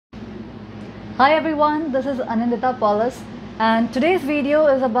Hi everyone, this is Anindita Paulus, and today's video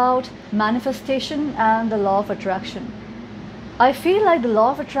is about manifestation and the law of attraction. I feel like the law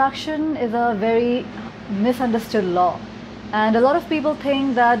of attraction is a very misunderstood law, and a lot of people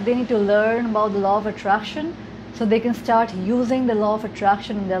think that they need to learn about the law of attraction so they can start using the law of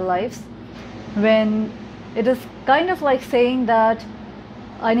attraction in their lives, when it is kind of like saying that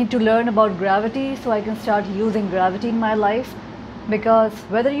I need to learn about gravity so I can start using gravity in my life. Because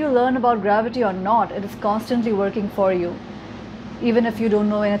whether you learn about gravity or not, it is constantly working for you, even if you don't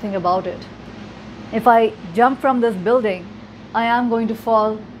know anything about it. If I jump from this building, I am going to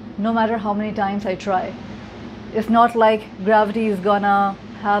fall no matter how many times I try. It's not like gravity is gonna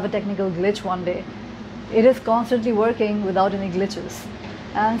have a technical glitch one day. It is constantly working without any glitches.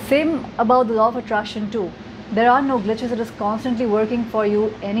 And same about the law of attraction too. There are no glitches, it is constantly working for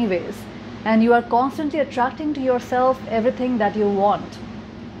you anyways. And you are constantly attracting to yourself everything that you want.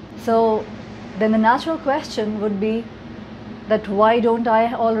 So then the natural question would be that why don't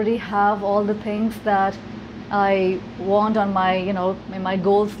I already have all the things that I want on my, in my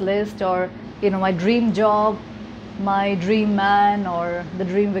goals list, or my dream job, my dream man, or the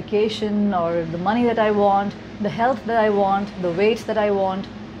dream vacation, or the money that I want, the health that I want, the weight that I want.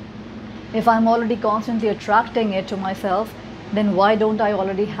 If I'm already constantly attracting it to myself, then why don't I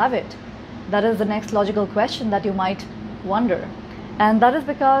already have it? That is the next logical question that you might wonder. And that is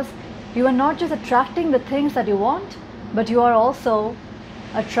because you are not just attracting the things that you want, but you are also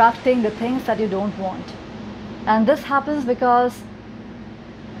attracting the things that you don't want. And this happens because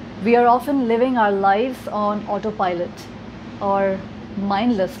we are often living our lives on autopilot or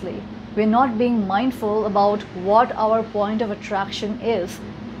mindlessly. We're not being mindful about what our point of attraction is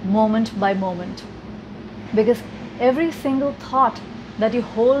moment by moment. Because every single thought that you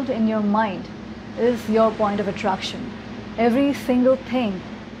hold in your mind is your point of attraction. Every single thing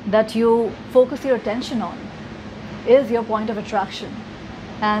that you focus your attention on is your point of attraction.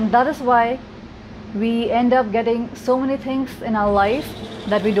 And that is why we end up getting so many things in our life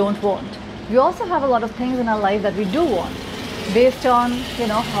that we don't want. We also have a lot of things in our life that we do want based on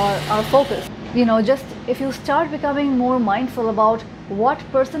our focus. Just if you start becoming more mindful about what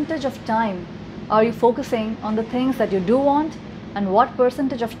percentage of time are you focusing on the things that you do want, and what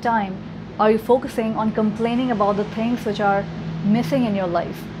percentage of time are you focusing on complaining about the things which are missing in your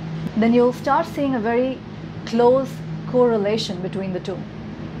life, then you'll start seeing a very close correlation between the two.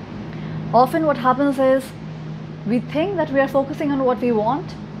 Often what happens is we think that we are focusing on what we want,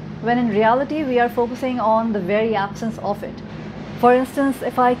 when in reality we are focusing on the very absence of it. For instance,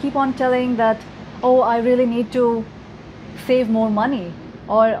 if I keep on telling that, oh, I really need to save more money,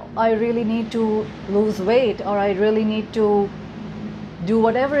 or I really need to lose weight, or I really need to do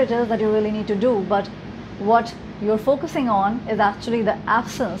whatever it is that you really need to do, but what you're focusing on is actually the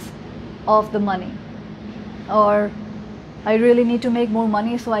absence of the money. Or I really need to make more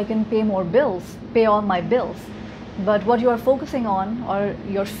money so I can pay more bills, pay all my bills. But what you are focusing on, or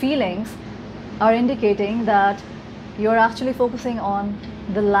your feelings, are indicating that you're actually focusing on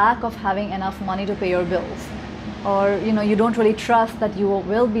the lack of having enough money to pay your bills. Or you don't really trust that you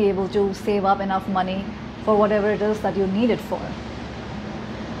will be able to save up enough money for whatever it is that you need it for.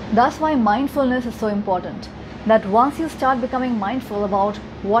 That's why mindfulness is so important, that once you start becoming mindful about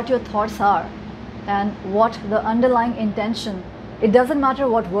what your thoughts are and what the underlying intention, it doesn't matter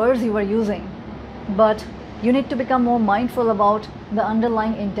what words you are using, but you need to become more mindful about the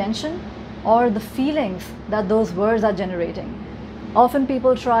underlying intention or the feelings that those words are generating. Often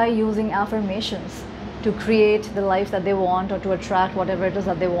people try using affirmations to create the life that they want or to attract whatever it is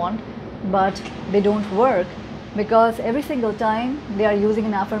that they want, but they don't work. Because every single time they are using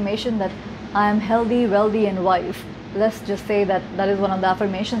an affirmation that I am healthy, wealthy and wise. Let's just say that that is one of the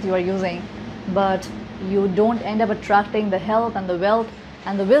affirmations you are using, but you don't end up attracting the health and the wealth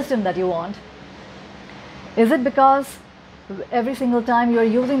and the wisdom that you want. Is it because every single time you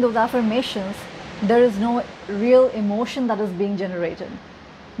are using those affirmations, there is no real emotion that is being generated?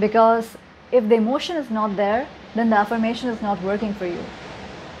 Because if the emotion is not there, then the affirmation is not working for you.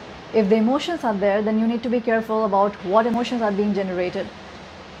 If the emotions are there, then you need to be careful about what emotions are being generated.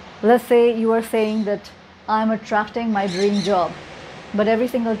 Let's say you are saying that I'm attracting my dream job, but every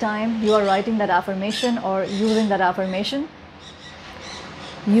single time you are writing that affirmation or using that affirmation,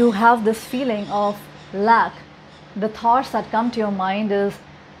 you have this feeling of lack. The thoughts that come to your mind is,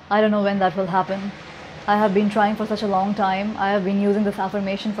 I don't know when that will happen. I have been trying for such a long time. I have been using this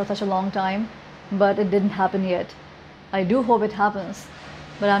affirmation for such a long time, but it didn't happen yet. I do hope it happens,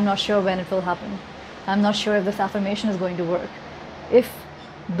 but I'm not sure when it will happen. I'm not sure if this affirmation is going to work. If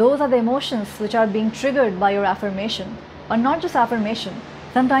those are the emotions which are being triggered by your affirmation, or not just affirmation,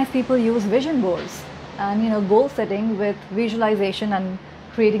 Sometimes people use vision boards and goal setting with visualization and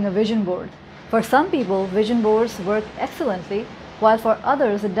creating a vision board. For some people, vision boards work excellently, while for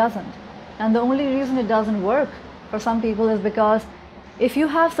others it doesn't. And the only reason it doesn't work for some people is because if you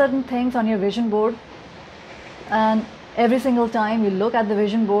have certain things on your vision board, and every single time you look at the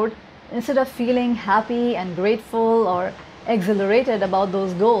vision board, instead of feeling happy and grateful or exhilarated about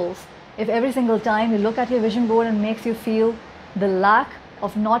those goals, if every single time you look at your vision board and makes you feel the lack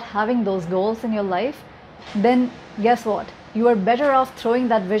of not having those goals in your life, then guess what? You are better off throwing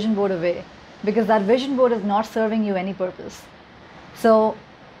that vision board away, because that vision board is not serving you any purpose. So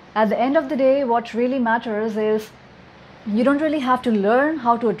at the end of the day, what really matters is you don't really have to learn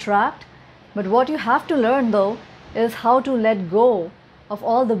how to attract, but what you have to learn though is how to let go of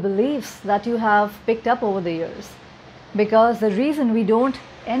all the beliefs that you have picked up over the years. Because the reason we don't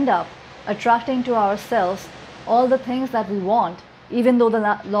end up attracting to ourselves all the things that we want, even though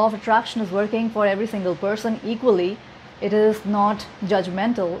the law of attraction is working for every single person equally, it is not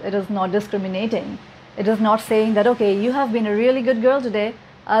judgmental, it is not discriminating. It is not saying that, okay, you have been a really good girl today,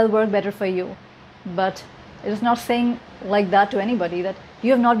 I'll work better for you. But it is not saying like that to anybody, that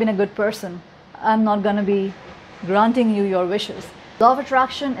you have not been a good person, I'm not going to be granting you your wishes. Law of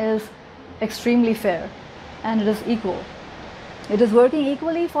attraction is extremely fair and it is equal. It is working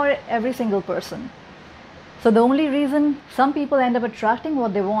equally for every single person. So the only reason some people end up attracting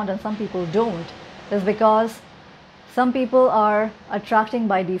what they want and some people don't is because some people are attracting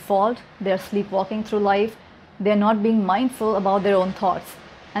by default, they're sleepwalking through life, they're not being mindful about their own thoughts.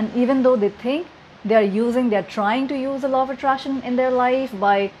 And even though they think they're trying to use the law of attraction in their life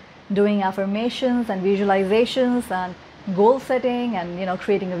by doing affirmations and visualizations and goal setting and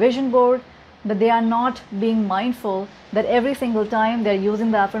creating a vision board, but they are not being mindful that every single time they're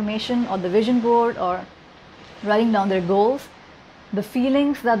using the affirmation or the vision board or writing down their goals, the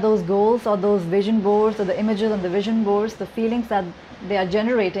feelings that those goals or those vision boards or the images on the vision boards, the feelings that they are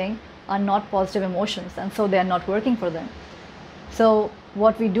generating are not positive emotions, and so they are not working for them. So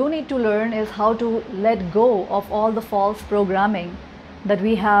what we do need to learn is how to let go of all the false programming that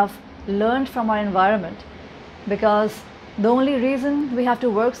we have learned from our environment, because the only reason we have to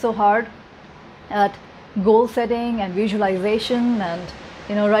work so hard at goal setting and visualization and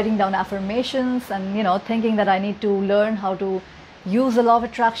writing down affirmations and thinking that I need to learn how to use the law of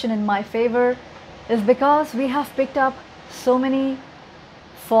attraction in my favor is because we have picked up so many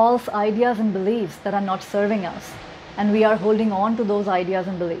false ideas and beliefs that are not serving us, and we are holding on to those ideas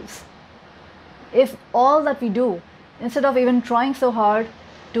and beliefs. If all that we do, instead of even trying so hard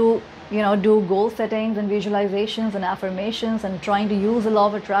to do goal settings and visualizations and affirmations and trying to use the law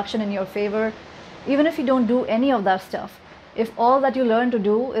of attraction in your favor, even if you don't do any of that stuff, if all that you learn to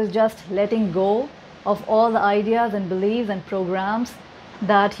do is just letting go of all the ideas and beliefs and programs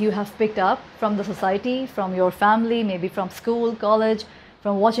that you have picked up from the society, from your family, maybe from school, college,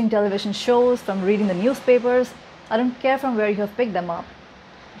 from watching television shows, from reading the newspapers, I don't care from where you have picked them up.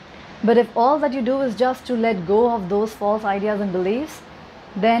 But if all that you do is just to let go of those false ideas and beliefs,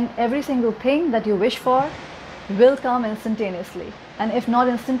 then every single thing that you wish for will come instantaneously. And if not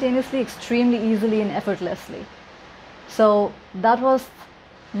instantaneously, extremely easily and effortlessly. So that was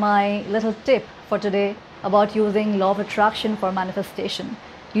my little tip for today about using law of attraction for manifestation.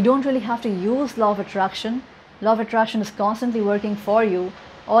 You don't really have to use law of attraction. Law of attraction is constantly working for you.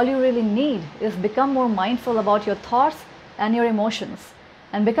 All you really need is become more mindful about your thoughts and your emotions,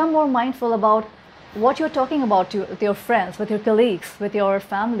 and become more mindful about what you're talking about with your friends, with your colleagues, with your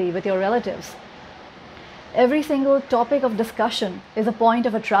family, with your relatives. Every single topic of discussion is a point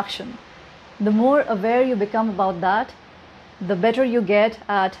of attraction. The more aware you become about that, the better you get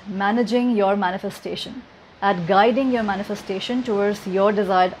at managing your manifestation, at guiding your manifestation towards your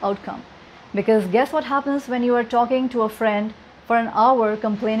desired outcome. Because guess what happens when you are talking to a friend for an hour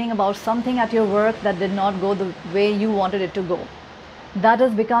complaining about something at your work that did not go the way you wanted it to go? That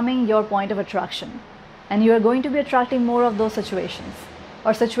is becoming your point of attraction. And you are going to be attracting more of those situations,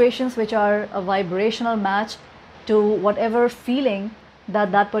 or situations which are a vibrational match to whatever feeling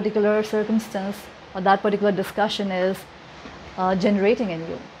that that particular circumstance or that particular discussion is generating in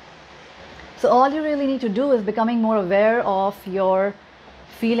you. So all you really need to do is becoming more aware of your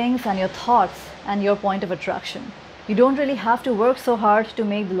feelings and your thoughts and your point of attraction. You don't really have to work so hard to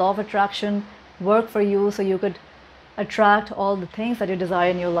make the law of attraction work for you so you could attract all the things that you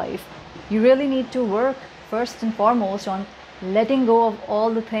desire in your life. You really need to work first and foremost on letting go of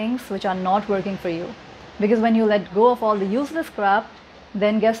all the things which are not working for you. Because when you let go of all the useless crap,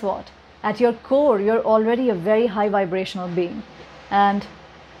 then guess what? At your core, you're already a very high vibrational being. And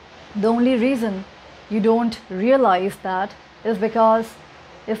the only reason you don't realize that is because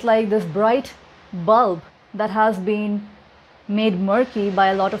is like this bright bulb that has been made murky by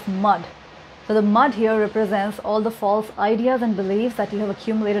a lot of mud. So the mud here represents all the false ideas and beliefs that you have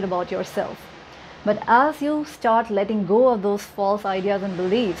accumulated about yourself. But as you start letting go of those false ideas and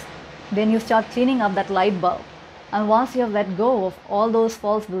beliefs, then you start cleaning up that light bulb. And once you have let go of all those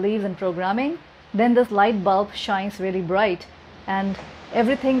false beliefs and programming, then this light bulb shines really bright, and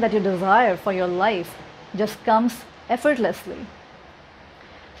everything that you desire for your life just comes effortlessly.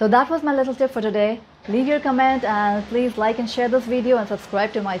 So that was my little tip for today. Leave your comment and please like and share this video and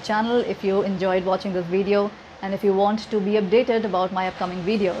subscribe to my channel if you enjoyed watching this video and if you want to be updated about my upcoming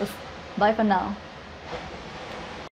videos. Bye for now.